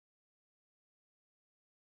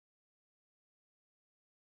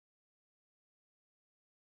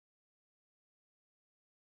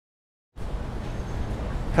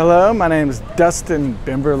Hello, my name is Dustin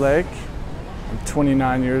Bimberlake. I'm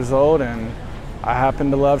 29 years old and I happen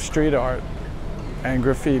to love street art and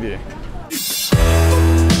graffiti.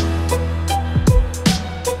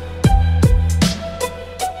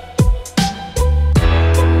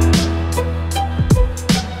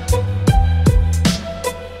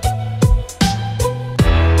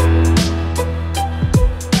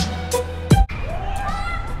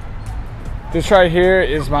 This right here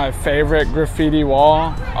is my favorite graffiti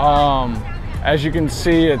wall. As you can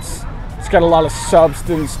see, it's got a lot of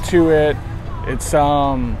substance to it. It's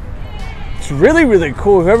really, really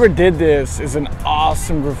cool. Whoever did this is an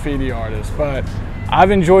awesome graffiti artist, but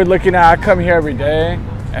I've enjoyed looking at it. I come here every day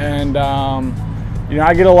and you know,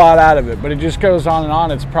 I get a lot out of it, but it just goes on and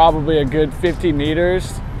on. It's probably a good 50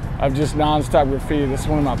 meters of just nonstop graffiti. This is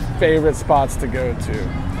one of my favorite spots to go to.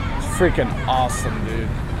 It's freaking awesome, dude.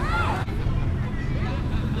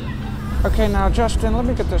 Okay, now Justin, let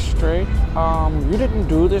me get this straight. You didn't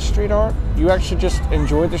do this street art? You actually just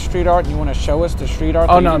enjoyed the street art and you want to show us the street art?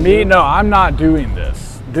 Oh no, no, I'm not doing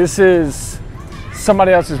this. This is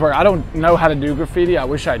somebody else's work. I don't know how to do graffiti. I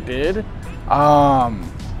wish I did. But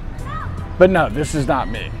no, this is not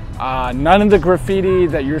me. None of the graffiti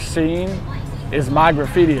that you're seeing is my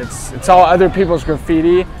graffiti. It's all other people's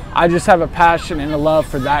graffiti. I just have a passion and a love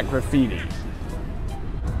for that graffiti.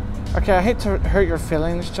 Okay, I hate to hurt your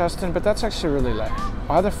feelings, Justin, but that's actually really lame.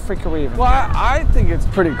 Why the freak are we even Well, I think it's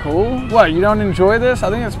pretty cool. What, you don't enjoy this? I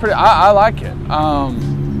think it's pretty, I like it.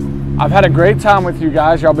 I've had a great time with you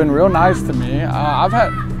guys. Y'all been real nice to me.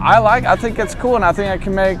 I think it's cool and I think I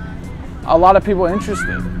can make a lot of people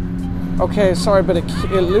interested. Okay, sorry, but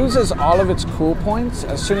it loses all of its cool points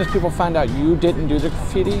as soon as people find out you didn't do the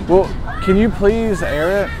graffiti. Well, can you please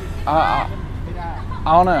air it? I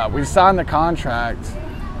don't know, we signed the contract.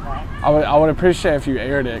 I would appreciate if you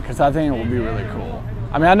aired it because I think it would be really cool.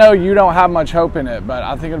 I mean, I know you don't have much hope in it, but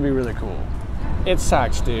I think it'd be really cool. It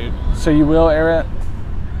sucks, dude. So you will air it?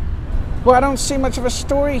 Well, I don't see much of a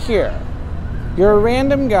story here. You're a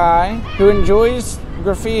random guy who enjoys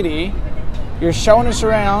graffiti. You're showing us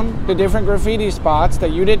around the different graffiti spots that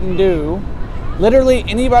you didn't do. Literally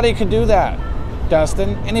anybody could do that,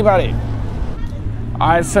 Dustin, anybody. All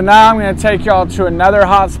right, so now I'm gonna take y'all to another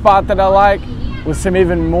hot spot that I like, with some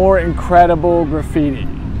even more incredible graffiti.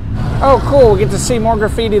 Oh, cool, we get to see more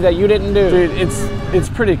graffiti that you didn't do. Dude, it's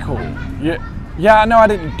pretty cool. Yeah, I know I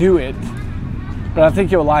didn't do it, but I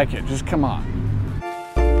think you'll like it. Just come on.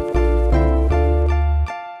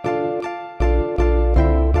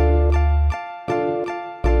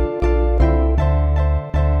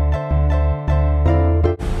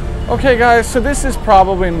 Okay guys, so this is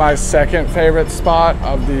probably my second favorite spot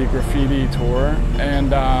of the graffiti tour,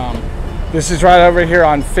 and this is right over here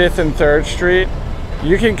on 5th and 3rd Street.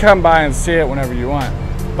 You can come by and see it whenever you want.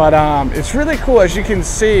 But it's really cool. As you can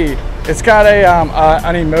see, it's got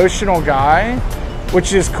an emotional guy,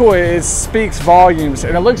 which is cool. It speaks volumes,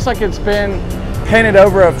 and it looks like it's been painted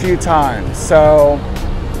over a few times. So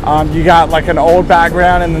you got like an old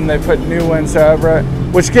background, and then they put new ones over it,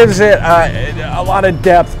 which gives it a lot of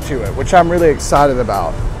depth to it, which I'm really excited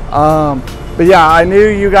about. But yeah, I knew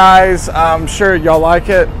you guys, I'm sure y'all like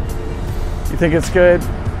it. You think it's good?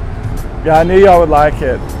 Yeah, I knew y'all would like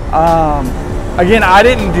it. Again, I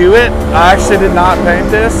didn't do it. I actually did not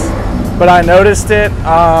paint this, but I noticed it.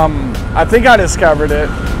 I think I discovered it,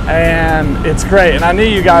 and it's great. And I knew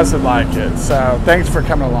you guys would like it. So thanks for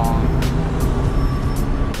coming along.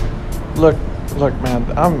 Look, man,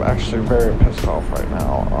 I'm actually very pissed off right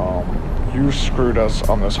now. You screwed us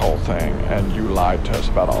on this whole thing, and you lied to us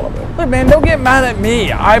about all of it. Look, man, don't get mad at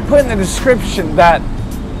me. I put in the description that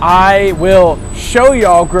I will show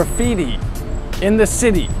y'all graffiti in the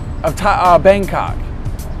city of Bangkok.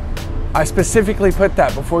 I specifically put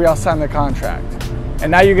that before y'all signed the contract. And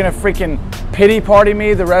now you're gonna freaking pity party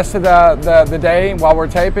me the rest of the day while we're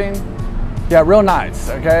taping? Yeah, real nice,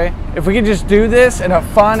 okay? If we could just do this in a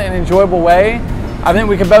fun and enjoyable way, I think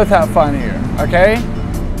we could both have fun here, okay?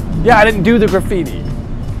 Yeah, I didn't do the graffiti.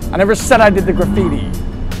 I never said I did the graffiti.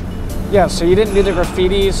 Yeah, so you didn't do the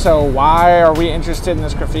graffiti, so why are we interested in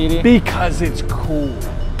this graffiti? Because it's cool.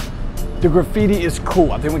 The graffiti is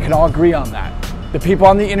cool. I think we can all agree on that. The people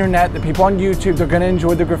on the internet, the people on YouTube, they're gonna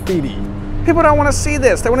enjoy the graffiti. People don't want to see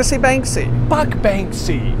this. They want to see Banksy. Fuck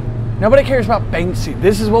Banksy. Nobody cares about Banksy.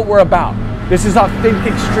 This is what we're about. This is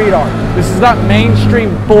authentic street art. This is not mainstream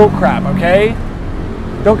bullcrap, okay?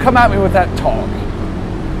 Don't come at me with that talk.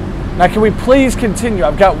 Now, can we please continue?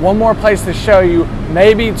 I've got one more place to show you,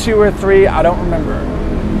 maybe 2 or 3, I don't remember.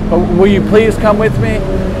 But will you please come with me?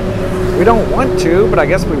 We don't want to, but I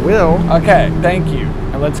guess we will. Okay, thank you.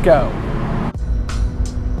 Now let's go.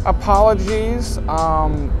 apologies.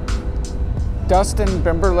 Dustin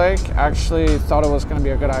Bimberlake actually thought it was going to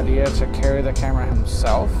be a good idea to carry the camera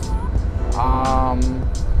himself.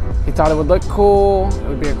 He thought it would look cool, it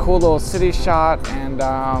would be a cool little city shot, and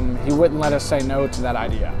he wouldn't let us say no to that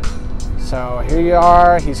idea. So here you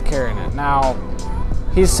are, he's carrying it. Now,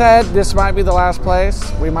 he said this might be the last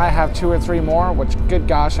place. We might have 2 or 3 more, which, good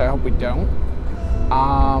gosh, I hope we don't.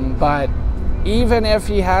 But even if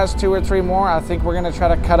he has 2 or 3 more, I think we're gonna try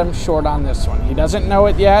to cut him short on this one. He doesn't know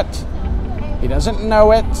it yet. He doesn't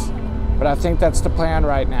know it, but I think that's the plan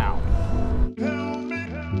right now.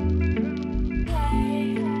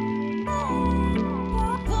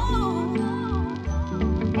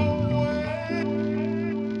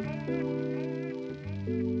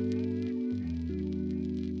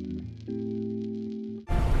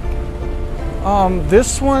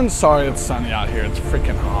 This one, sorry it's sunny out here, it's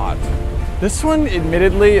freaking hot. This one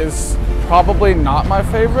admittedly is probably not my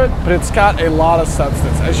favorite, but it's got a lot of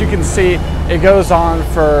substance. As you can see, it goes on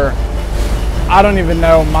for, I don't even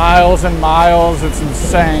know, miles and miles. It's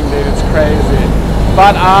insane, dude, it's crazy.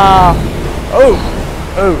 But,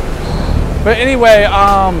 But anyway,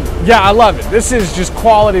 yeah, I love it. This is just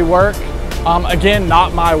quality work. Again,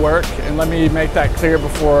 not my work, and let me make that clear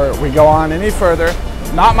before we go on any further.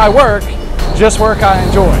 Not my work, just work I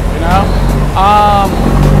enjoy, you know?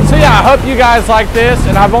 So yeah, I hope you guys like this,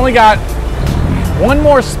 and I've only got 1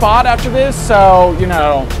 more spot after this, so, you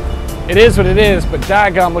know, it is what it is, but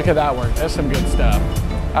dadgum, look at that work. That's some good stuff.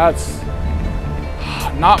 That's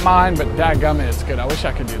not mine, but dadgum, it's good. I wish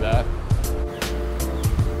I could do that.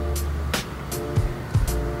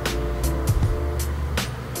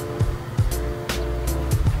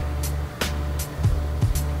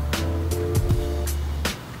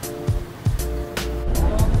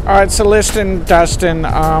 All right, so listen, Dustin,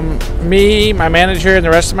 me, my manager, and the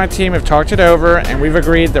rest of my team have talked it over, and we've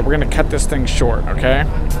agreed that we're gonna cut this thing short, okay?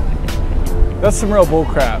 That's some real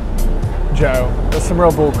bullcrap, Joe. That's some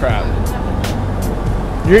real bullcrap.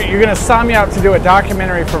 You're gonna sign me up to do a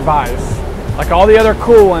documentary for Vice, like all the other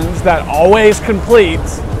cool ones that always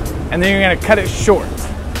completes, and then you're gonna cut it short.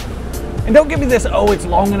 And don't give me this, oh, it's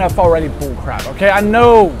long enough already bullcrap, okay? I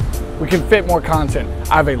know we can fit more content.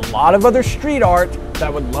 I have a lot of other street art that I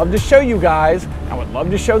would love to show you guys. I would love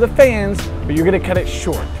to show the fans, but you're gonna cut it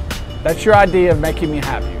short. That's your idea of making me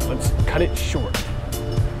happy. Let's cut it short.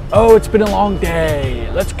 Oh, it's been a long day.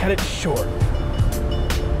 Let's cut it short.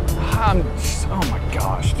 Oh my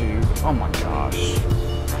gosh, dude. Oh my gosh.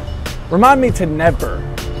 Remind me to never,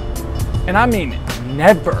 and I mean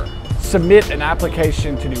never, submit an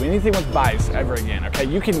application to do anything with Vice ever again, okay?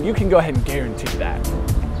 You can go ahead and guarantee that.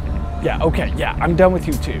 Yeah, okay, yeah, I'm done with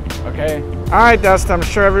you too, okay? All right, Dustin, I'm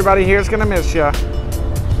sure everybody here is gonna miss you.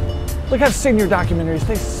 Look, I've seen your documentaries,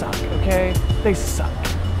 they suck, okay? They suck.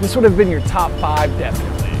 This would have been your top 5,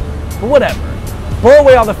 definitely. But whatever. Blow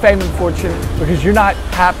away all the fame and fortune because you're not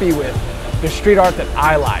happy with the street art that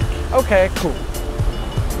I like. Okay, cool.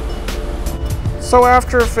 So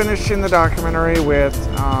after finishing the documentary with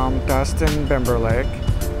Dustin Bimberlake,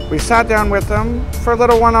 we sat down with him for a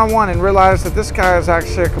little one-on-one and realized that this guy is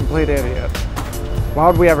actually a complete idiot. Why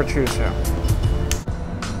would we ever choose him?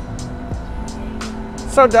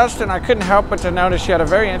 So Dustin, I couldn't help but to notice you had a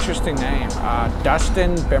very interesting name,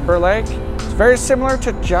 Dustin Bimberlake. It's very similar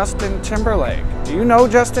to Justin Timberlake. Do you know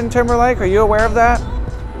Justin Timberlake? Are you aware of that?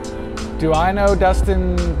 Do I know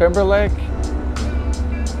Dustin Bimberlake?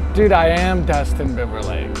 Dude, I am Dustin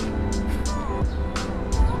Bimberlake.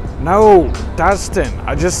 No, Dustin.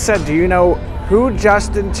 I just said, do you know who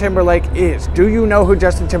Justin Timberlake is? Do you know who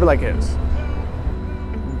Justin Timberlake is?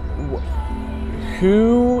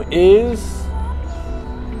 Who is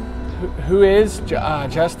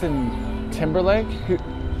Justin Timberlake?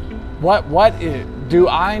 Do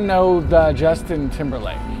I know the Justin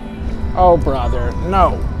Timberlake? Oh, brother,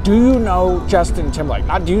 no. Do you know Justin Timberlake?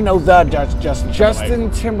 Not do you know the Justin Timberlake?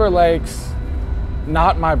 Justin Timberlake's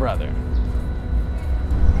not my brother.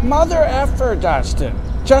 Mother effer, Dustin.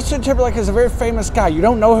 Justin Timberlake is a very famous guy. You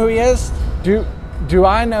don't know who he is? Do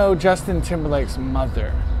I know Justin Timberlake's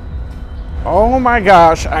mother? Oh my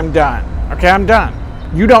gosh, I'm done. Okay, I'm done.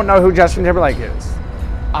 You don't know who Justin Timberlake is.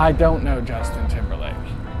 I don't know Justin